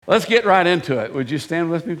Let's get right into it. Would you stand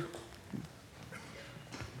with me?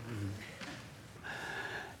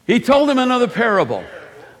 He told them another parable.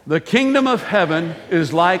 The kingdom of heaven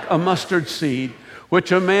is like a mustard seed,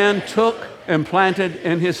 which a man took and planted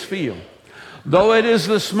in his field. Though it is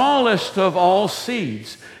the smallest of all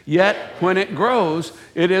seeds, yet when it grows,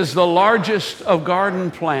 it is the largest of garden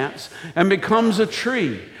plants and becomes a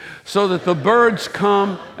tree, so that the birds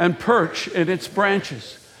come and perch in its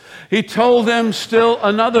branches. He told them still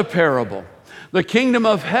another parable. The kingdom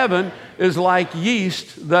of heaven is like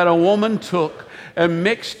yeast that a woman took and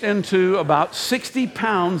mixed into about 60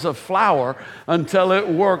 pounds of flour until it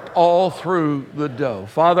worked all through the dough.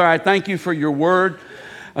 Father, I thank you for your word.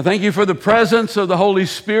 I thank you for the presence of the Holy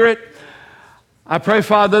Spirit. I pray,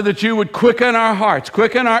 Father, that you would quicken our hearts,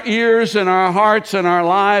 quicken our ears and our hearts and our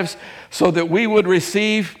lives so that we would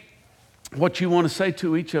receive what you want to say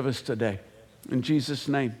to each of us today. In Jesus'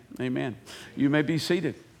 name, amen. You may be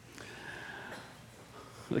seated.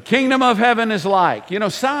 The kingdom of heaven is like,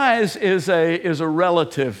 size is a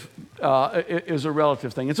relative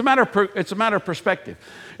thing. It's a matter of perspective.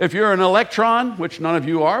 If you're an electron, which none of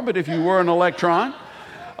you are, but if you were an electron,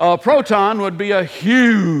 a proton would be a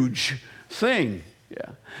huge thing.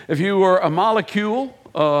 Yeah. If you were a molecule,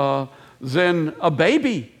 then a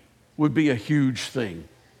baby would be a huge thing.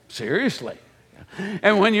 Seriously.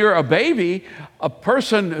 And when you're a baby, a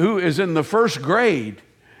person who is in the first grade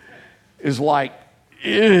is like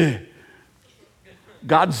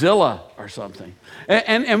Godzilla or something.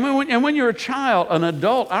 And when you're a child, an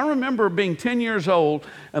adult, I remember being 10 years old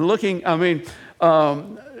and looking,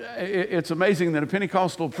 it's amazing that a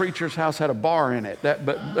Pentecostal preacher's house had a bar in it.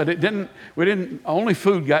 But it didn't, only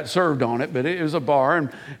food got served on it, but it was a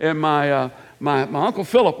bar. And my Uncle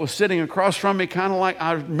Philip was sitting across from me, kind of like,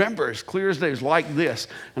 I remember as clear as day, it was like this.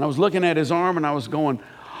 And I was looking at his arm and I was going,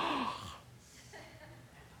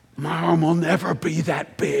 my arm will never be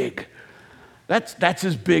that big. That's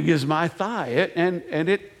as big as my thigh. And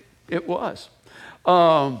it was.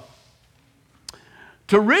 To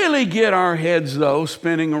really get our heads, though,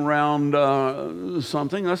 spinning around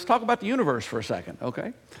something, let's talk about the universe for a second,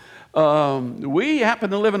 okay? We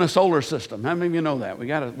happen to live in a solar system. How many of you know that? We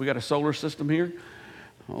got a solar system here.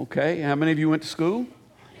 Okay. How many of you went to school?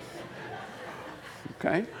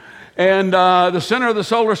 Okay. And the center of the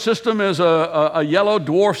solar system is a yellow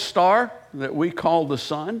dwarf star that we call the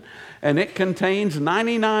sun, and it contains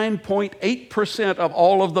 99.8% of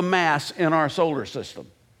all of the mass in our solar system.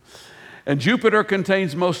 And Jupiter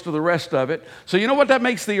contains most of the rest of it. So you know what that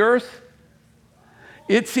makes the Earth?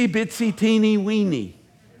 Itsy bitsy teeny weeny.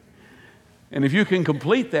 And if you can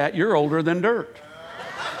complete that, you're older than dirt.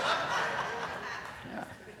 Yeah.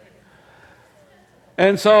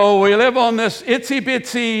 And so we live on this itsy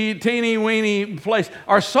bitsy teeny weeny place.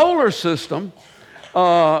 Our solar system,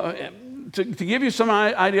 to give you some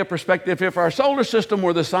idea of perspective, if our solar system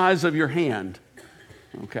were the size of your hand,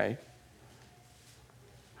 okay,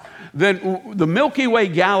 then the Milky Way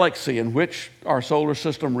galaxy in which our solar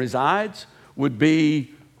system resides would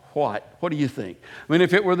be what? What do you think? I mean,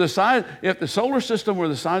 if the solar system were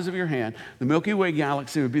the size of your hand, the Milky Way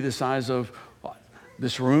galaxy would be the size of what?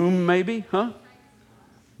 This room, maybe, huh?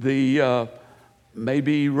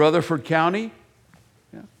 Maybe Rutherford County.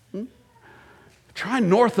 Yeah. Try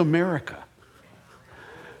North America.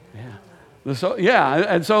 Yeah.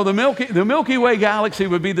 And so the Milky Way galaxy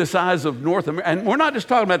would be the size of North America. And we're not just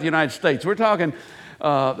talking about the United States. We're talking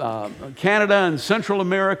Canada and Central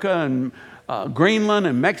America and Greenland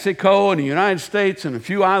and Mexico and the United States and a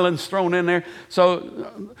few islands thrown in there.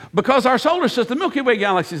 So, because our solar system, the Milky Way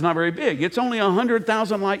galaxy is not very big. It's only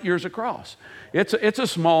 100,000 light years across. It's a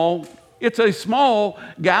small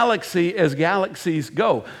galaxy as galaxies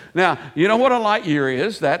go. Now, you know what a light year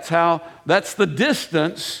is? That's the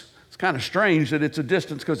distance. It's kind of strange that it's a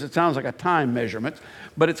distance because it sounds like a time measurement,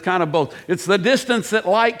 but it's kind of both. It's the distance that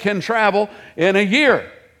light can travel in a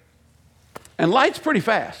year. And light's pretty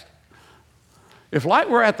fast. If light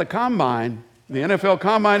were at the combine, the NFL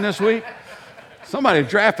combine this week, somebody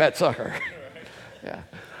draft that sucker. Yeah.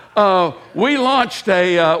 We launched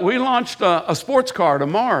a sports car to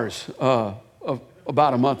Mars about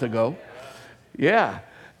a month ago. Yeah.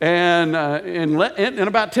 And in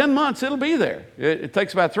about 10 months, it'll be there. It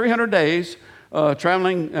takes about 300 days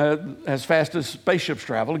traveling as fast as spaceships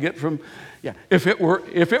travel to get from. Yeah. If it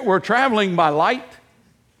were traveling by light,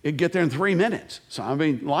 it'd get there in 3 minutes. So I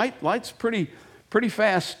mean, light's pretty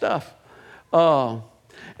fast stuff.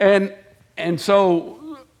 And so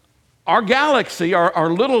our galaxy, our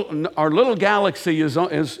little galaxy is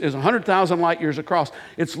 100,000 light years across.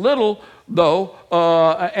 It's little, though,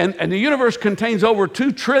 and the universe contains over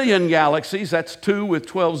 2 trillion galaxies. That's 2 with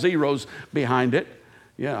 12 zeros behind it.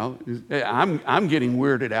 You know, I'm getting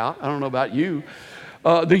weirded out. I don't know about you.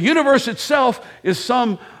 The universe itself is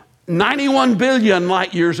some 91 billion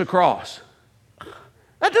light years across.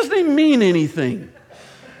 That doesn't even mean anything.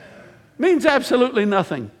 It means absolutely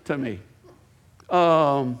nothing to me.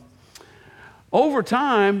 Over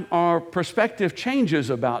time, our perspective changes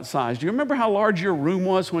about size. Do you remember how large your room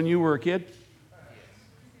was when you were a kid?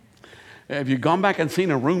 Have you gone back and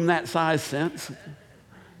seen a room that size since?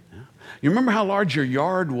 Yeah. You remember how large your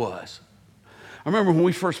yard was? I remember when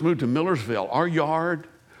we first moved to Millersville, our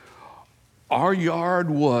yard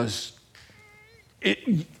was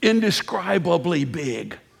indescribably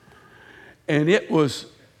big. And it was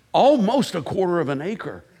almost a quarter of an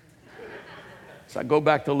acre. So I go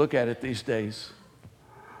back to look at it these days.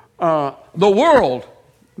 The world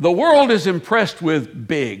is impressed with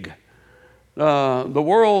big. The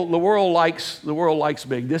world likes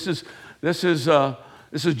big. This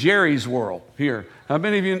is Jerry's World here. How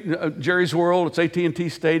many of you Jerry's World? It's AT&T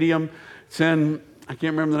Stadium. It's in, I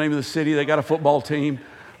can't remember the name of the city. They got a football team.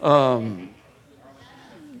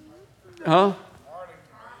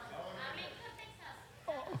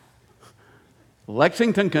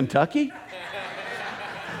 Lexington, Kentucky?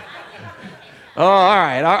 Oh, all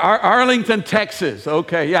right. Arlington, Texas.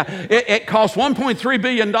 Okay, yeah. It costs $1.3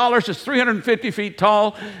 billion. It's 350 feet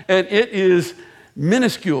tall, and it is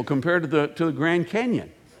minuscule compared to the Grand Canyon.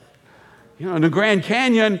 You know, and the Grand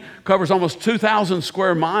Canyon covers almost 2,000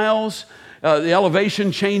 square miles. The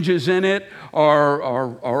elevation changes in it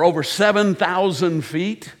are over 7,000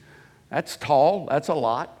 feet. That's tall. That's a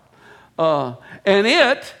lot. And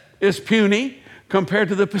it is puny compared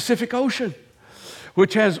to the Pacific Ocean,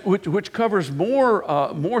 which covers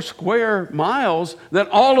more square miles than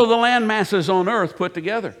all of the land masses on Earth put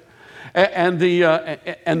together. And the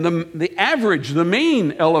average, the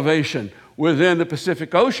mean elevation within the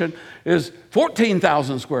Pacific Ocean is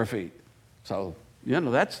 14,000 square feet. So, you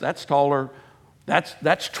know, that's taller.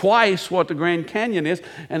 That's twice what the Grand Canyon is.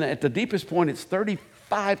 And at the deepest point, it's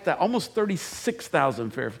almost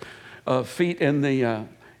 36,000 feet in the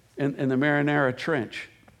Marinara Trench.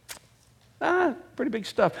 Pretty big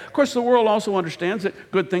stuff. Of course, the world also understands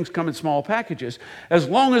that good things come in small packages, as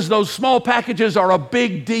long as those small packages are a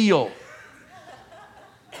big deal.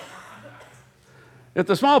 If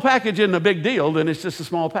the small package isn't a big deal, then it's just a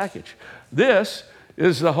small package. This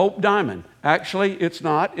is the Hope Diamond. Actually, it's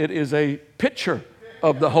not. It is a picture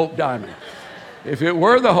of the Hope Diamond. If it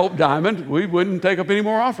were the Hope Diamond, we wouldn't take up any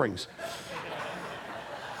more offerings.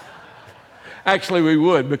 Actually, we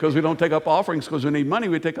would, because we don't take up offerings because we need money.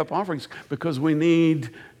 We take up offerings because we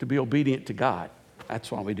need to be obedient to God.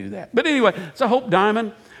 That's why we do that. But anyway, it's a Hope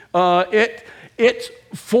Diamond. It's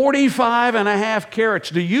 45 and a half carats.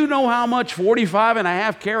 Do you know how much 45 and a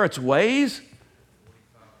half carats weighs?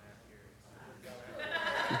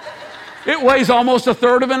 It weighs almost a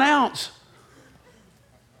third of an ounce.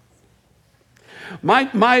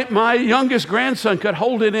 My youngest grandson could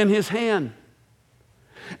hold it in his hand,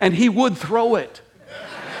 and he would throw it.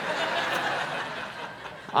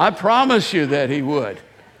 I promise you that he would.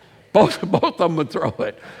 Both of them would throw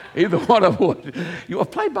it. Either one of them would. You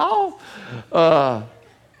want to play ball?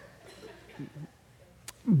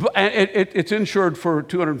 It's insured for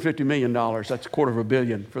 $250 million. That's $250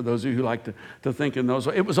 million for those of you who like to think in those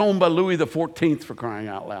ways. It was owned by Louis XIV, for crying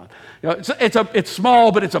out loud. You know, it's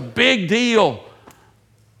small, but it's a big deal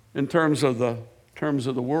in terms of the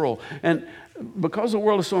world. And because the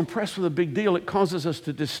world is so impressed with a big deal, it causes us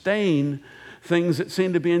to disdain things that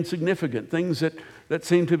seem to be insignificant, things that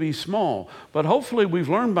seem to be small. But hopefully we've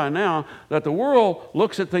learned by now that the world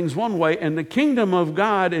looks at things one way and the kingdom of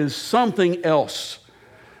God is something else.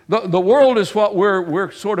 The world is what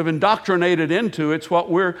we're sort of indoctrinated into. It's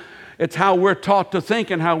how we're taught to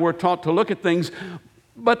think and how we're taught to look at things.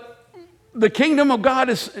 But the kingdom of God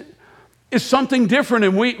is something different,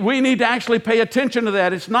 and we need to actually pay attention to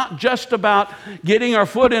that. It's not just about getting our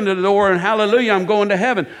foot into the door and hallelujah, I'm going to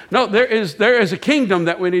heaven. No, there is a kingdom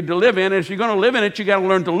that we need to live in, and if you're going to live in it, you got to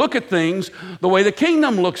learn to look at things the way the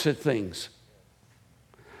kingdom looks at things.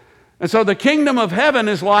 And so the kingdom of heaven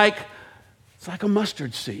is like a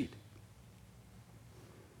mustard seed.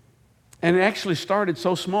 And it actually started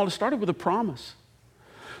so small. It started with a promise.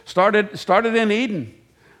 Started in Eden.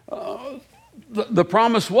 The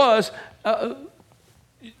promise was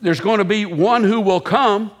there's going to be one who will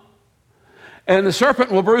come, and the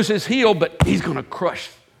serpent will bruise his heel, but he's going to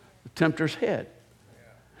crush the tempter's head.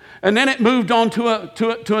 And then it moved on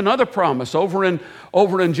to another promise over in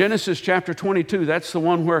Genesis chapter 22. That's the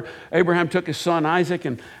one where Abraham took his son Isaac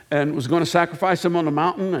and was going to sacrifice him on the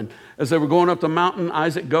mountain. And as they were going up the mountain,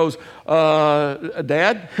 Isaac goes,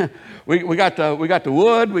 Dad, we got the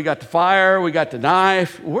wood, we got the fire, we got the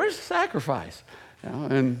knife. Where's the sacrifice?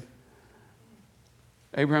 And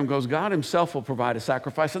Abraham goes, God himself will provide a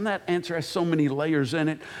sacrifice. And that answer has so many layers in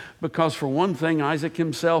it because, for one thing, Isaac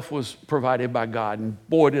himself was provided by God. And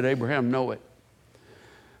boy, did Abraham know it.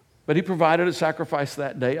 But he provided a sacrifice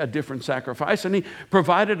that day, a different sacrifice, and he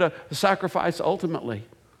provided a sacrifice ultimately.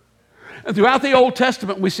 And throughout the Old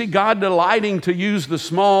Testament, we see God delighting to use the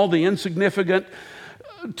small, the insignificant,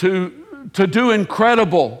 to do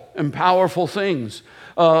incredible and powerful things.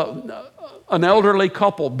 An elderly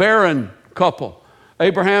couple, barren couple,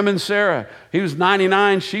 Abraham and Sarah. He was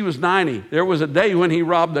 99, she was 90. There was a day when he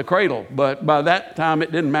robbed the cradle, but by that time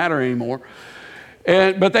it didn't matter anymore.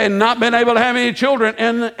 But they had not been able to have any children,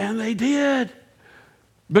 and they did.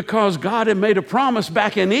 Because God had made a promise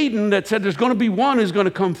back in Eden that said there's going to be one who's going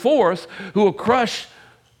to come forth who will crush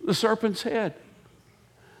the serpent's head.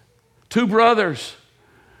 Two brothers,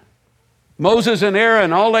 Moses and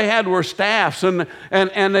Aaron, all they had were staffs, and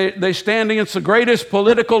they stand against the greatest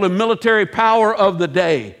political and military power of the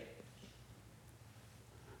day.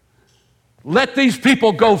 Let these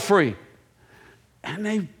people go free.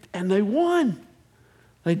 And they won.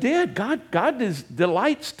 They did. God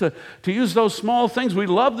delights to use those small things. We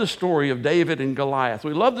love the story of David and Goliath.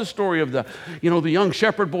 We love the story of the young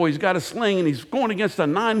shepherd boy. He's got a sling and he's going against a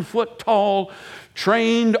 9-foot tall,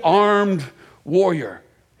 trained, armed warrior.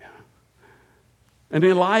 And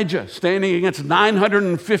Elijah standing against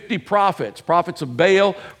 950 prophets of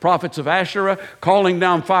Baal, prophets of Asherah, calling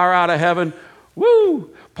down fire out of heaven.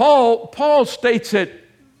 Woo! Paul states it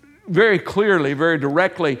very clearly, very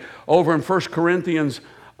directly over in 1 Corinthians.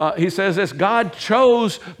 He says this: God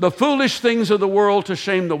chose the foolish things of the world to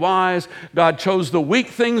shame the wise. God chose the weak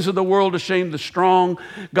things of the world to shame the strong.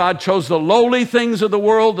 God chose the lowly things of the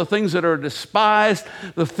world, the things that are despised,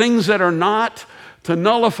 the things that are not, to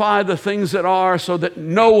nullify the things that are, so that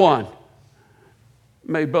no one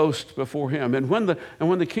may boast before him. And when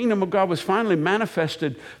the kingdom of God was finally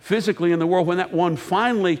manifested physically in the world, when that one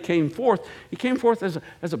finally came forth, he came forth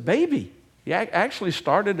as a baby. He actually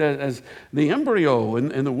started as the embryo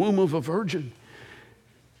in the womb of a virgin.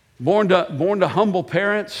 Born to humble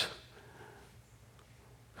parents,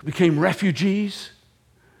 became refugees.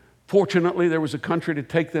 Fortunately, there was a country to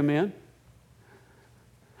take them in.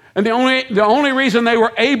 And the only reason they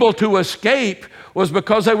were able to escape was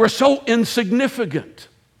because they were so insignificant.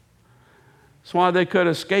 That's why they could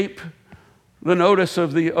escape the notice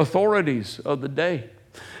of the authorities of the day.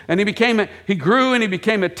 And he grew and he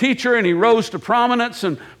became a teacher, and he rose to prominence,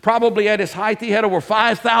 and probably at his height he had over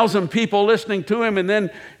 5,000 people listening to him, and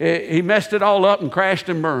then he messed it all up and crashed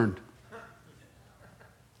and burned.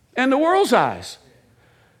 In the world's eyes,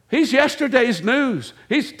 he's yesterday's news.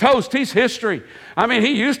 He's toast. He's history. I mean,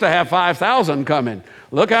 he used to have 5,000 coming.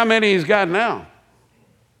 Look how many he's got now.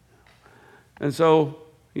 And so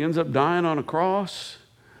he ends up dying on a cross,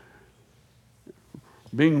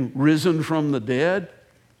 being risen from the dead.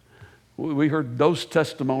 We heard those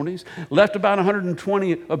testimonies. Left about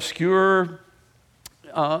 120 obscure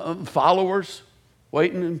followers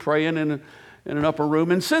waiting and praying in an upper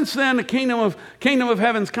room. And since then, the kingdom of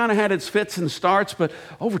heaven's kind of had its fits and starts, but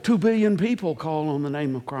over 2 billion people call on the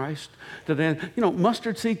name of Christ today.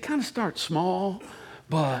 Mustard seed kind of starts small,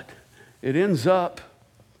 but it ends up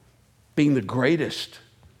being the greatest,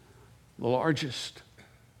 the largest.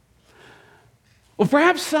 Well,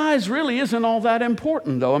 perhaps size really isn't all that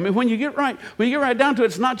important, though. I mean, when you get right down to it,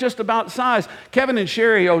 it's not just about size. Kevin and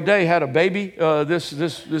Sherry O'Day had a baby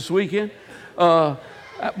this weekend. Well,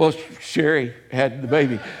 Sherry had the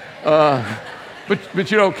baby. But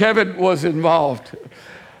Kevin was involved.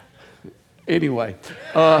 Anyway,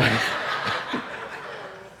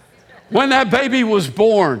 when that baby was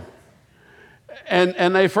born,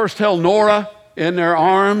 and they first held Nora in their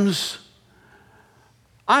arms,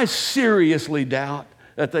 I seriously doubt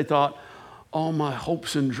that they thought, all my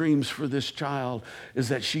hopes and dreams for this child is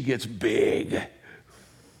that she gets big.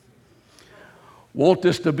 Want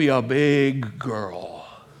this to be a big girl,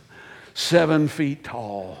 7 feet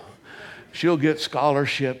tall. She'll get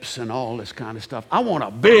scholarships and all this kind of stuff. I want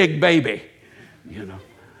a big baby,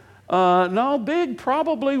 No, big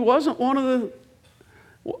probably wasn't one of the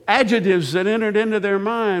adjectives that entered into their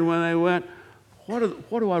mind when they went, what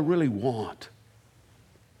do I really want?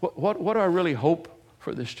 What do I really hope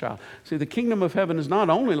for this child? See, the kingdom of heaven is not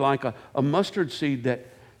only like a mustard seed that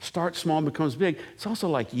starts small and becomes big, it's also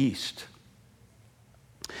like yeast.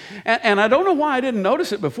 And I don't know why I didn't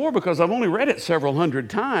notice it before, because I've only read it several hundred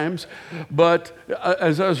times. But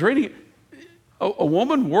as I was reading, a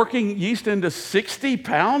woman working yeast into 60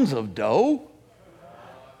 pounds of dough?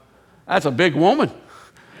 That's a big woman.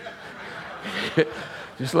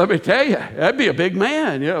 Just let me tell you, that'd be a big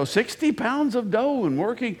man, 60 pounds of dough and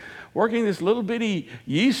working this little bitty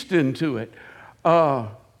yeast into it.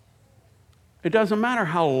 It doesn't matter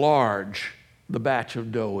how large the batch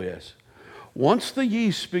of dough is. Once the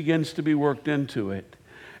yeast begins to be worked into it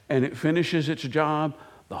and it finishes its job,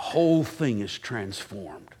 the whole thing is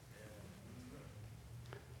transformed.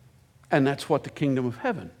 And that's what the kingdom of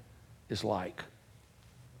heaven is like.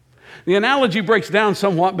 The analogy breaks down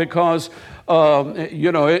somewhat because,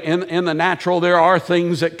 in the natural, there are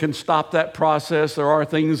things that can stop that process. There are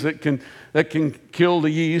things that can kill the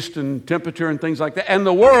yeast and temperature and things like that. And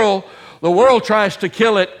the world tries to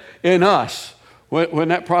kill it in us when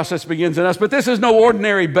that process begins in us. But this is no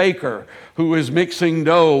ordinary baker who is mixing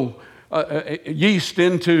yeast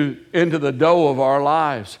into the dough of our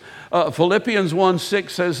lives. Philippians 1:6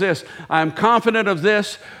 says this, I am confident of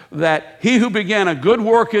this, that he who began a good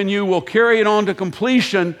work in you will carry it on to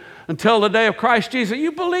completion until the day of Christ Jesus.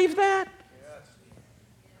 You believe that? Yes.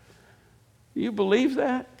 You believe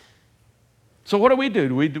that? So what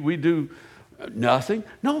do? We do nothing?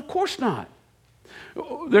 No, of course not.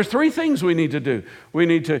 There's three things we need to do. We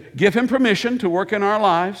need to give him permission to work in our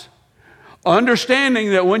lives,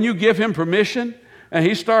 understanding that when you give him permission and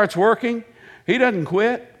he starts working, he doesn't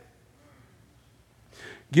quit.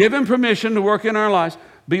 Give him permission to work in our lives.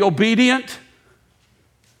 Be obedient.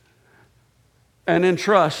 And then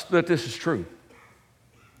trust that this is true.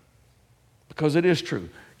 Because it is true.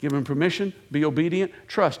 Give him permission. Be obedient.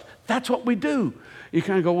 Trust. That's what we do. You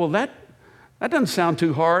kind of go, well, that doesn't sound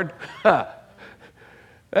too hard.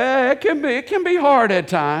 It can be hard at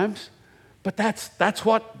times. But that's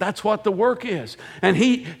what the work is. And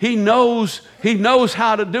he knows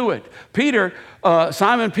how to do it.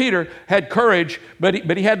 Simon Peter had courage, but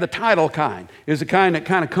he had the tidal kind. Is the kind that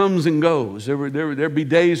kind of comes and goes. There'd be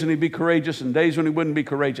days when he'd be courageous and days when he wouldn't be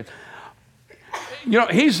courageous.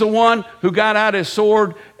 He's the one who got out his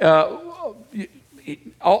sword.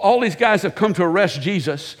 All these guys have come to arrest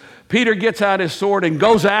Jesus. Peter gets out his sword and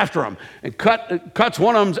goes after him and cuts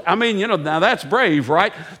one of them. Now that's brave,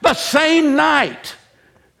 right? The same night,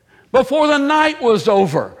 before the night was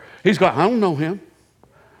over, he's going, I don't know him.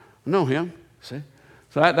 I know him. See?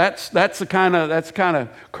 So that's the kind of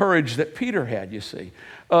courage that Peter had, you see.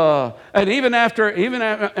 And even after,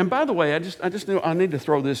 and by the way, I just knew I need to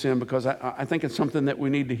throw this in because I think it's something that we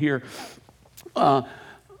need to hear.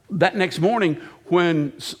 That next morning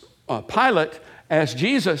when Pilate asked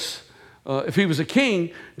Jesus if he was a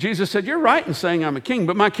king, Jesus said, you're right in saying I'm a king,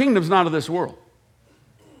 but my kingdom's not of this world.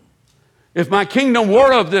 If my kingdom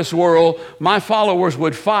were of this world, my followers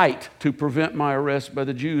would fight to prevent my arrest by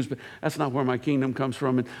the Jews, but that's not where my kingdom comes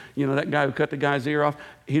from. And that guy who cut the guy's ear off,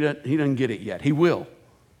 he doesn't get it yet. He will.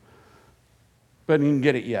 But he didn't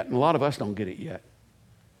get it yet. And a lot of us don't get it yet,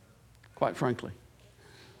 quite frankly.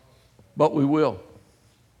 But we will.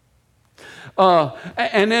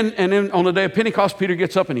 And then on the day of Pentecost, Peter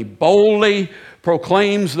gets up and he boldly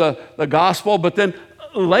proclaims the gospel. But then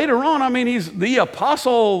later on, he's the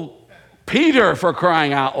apostle Peter, for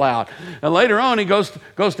crying out loud. And later on, he goes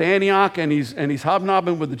to Antioch and he's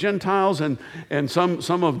hobnobbing with the Gentiles and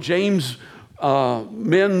some of James'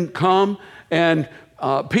 men come and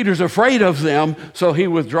Peter's afraid of them, so he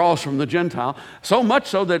withdraws from the Gentile. So much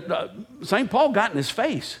so that St. Paul got in his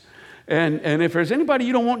face. And if there's anybody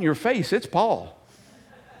you don't want in your face, it's Paul.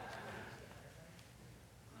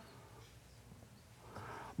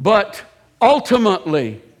 But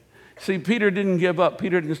ultimately, see, Peter didn't give up.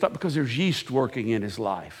 Peter didn't stop because there's yeast working in his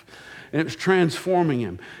life. And it was transforming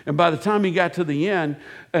him. And by the time he got to the end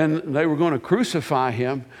and they were going to crucify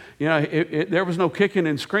him, there was no kicking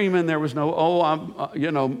and screaming. There was no,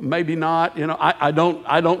 maybe not. I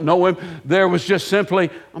don't know him. There was just simply,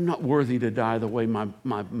 I'm not worthy to die the way my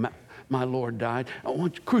Lord died. I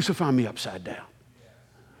want you to crucify me upside down.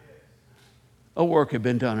 A work had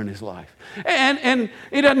been done in his life. And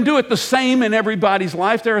he doesn't do it the same in everybody's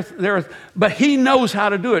life. But he knows how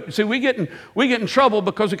to do it. See, we get in trouble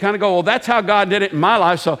because we kind of go, well, that's how God did it in my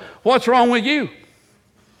life, so what's wrong with you?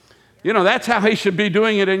 That's how he should be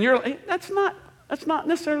doing it in your life. That's not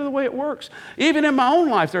necessarily the way it works. Even in my own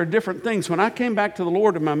life, there are different things. When I came back to the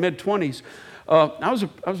Lord in my mid-20s, I was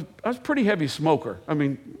a pretty heavy smoker.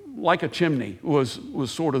 Like a chimney was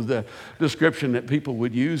sort of the description that people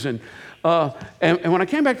would use. And when I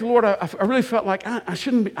came back to the Lord, I really felt like I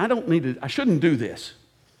shouldn't do this.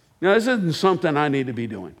 This isn't something I need to be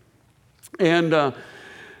doing. And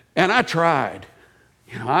And I tried.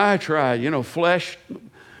 I tried. Flesh,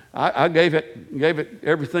 I gave it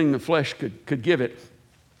everything the flesh could give it.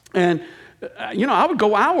 And, I would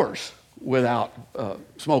go hours without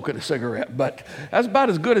smoking a cigarette, but that's about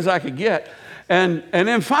as good as I could get. And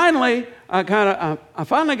then finally, I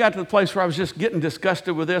finally got to the place where I was just getting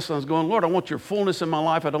disgusted with this. And I was going, Lord, I want your fullness in my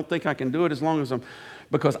life. I don't think I can do it as long as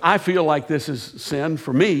because I feel like this is sin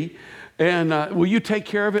for me. And will you take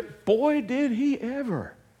care of it? Boy, did he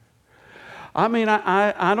ever. I mean,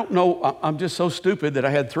 I don't know. I'm just so stupid that I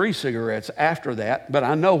had 3 cigarettes after that. But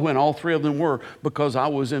I know when all 3 of them were, because I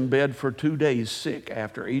was in bed for 2 days sick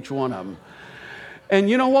after each one of them. And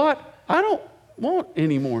you know what? I don't want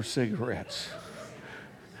any more cigarettes.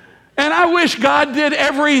 And I wish God did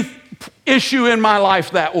every issue in my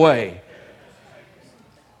life that way.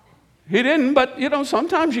 He didn't, but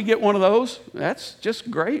sometimes you get one of those. That's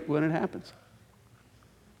just great when it happens.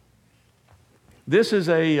 This is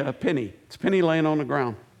a penny. It's a penny laying on the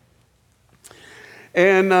ground.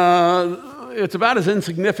 And it's about as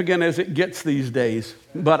insignificant as it gets these days,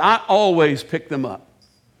 but I always pick them up.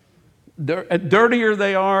 The dirtier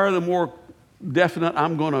they are, the more definite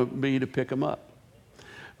I'm going to be to pick them up.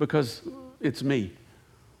 Because it's me.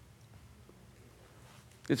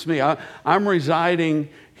 It's me. I'm residing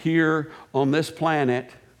here on this planet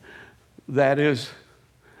that is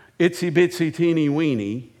itsy bitsy teeny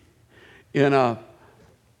weeny in a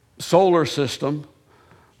solar system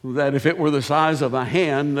that if it were the size of a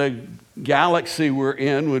hand, the galaxy we're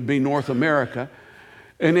in would be North America.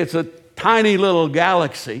 And it's a tiny little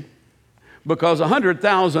galaxy because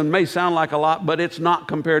 100,000 may sound like a lot, but it's not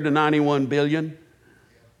compared to 91 billion.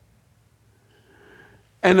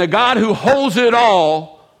 And the God who holds it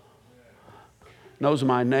all knows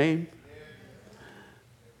my name,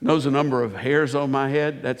 knows the number of hairs on my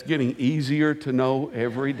head. That's getting easier to know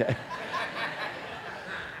every day.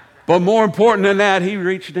 But more important than that, he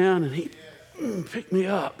reached down and he picked me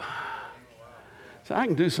up. So I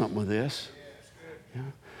can do something with this.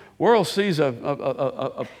 World sees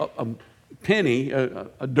a penny,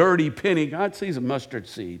 a dirty penny. God sees a mustard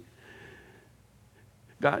seed.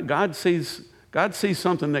 God sees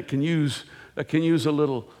something that can use a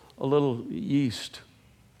little yeast.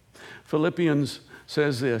 Philippians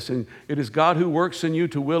says this, and it is God who works in you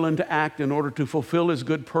to will and to act in order to fulfill his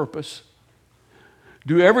good purpose.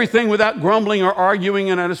 Do everything without grumbling or arguing,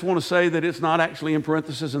 and I just want to say that it's not actually in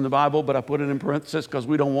parentheses in the Bible, but I put it in parentheses because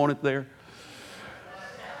we don't want it there.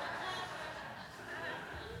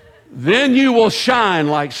 Then you will shine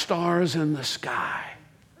like stars in the sky.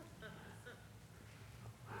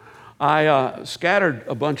 I scattered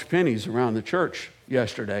a bunch of pennies around the church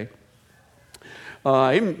yesterday.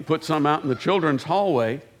 I even put some out in the children's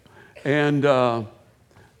hallway. And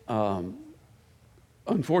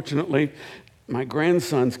unfortunately, my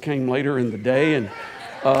grandsons came later in the day, and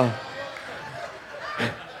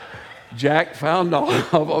Jack found all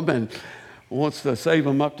of them and wants to save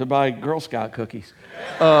them up to buy Girl Scout cookies.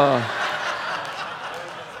 But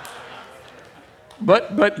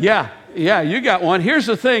yeah, you got one. Here's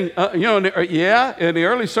the thing, in the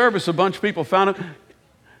early service, a bunch of people found it.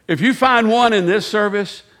 If you find one in this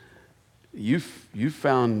service, you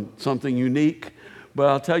found something unique. But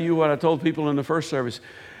I'll tell you what I told people in the first service.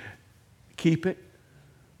 Keep it.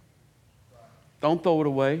 Don't throw it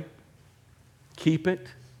away. Keep it.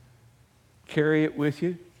 Carry it with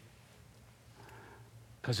you.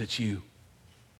 Because it's you.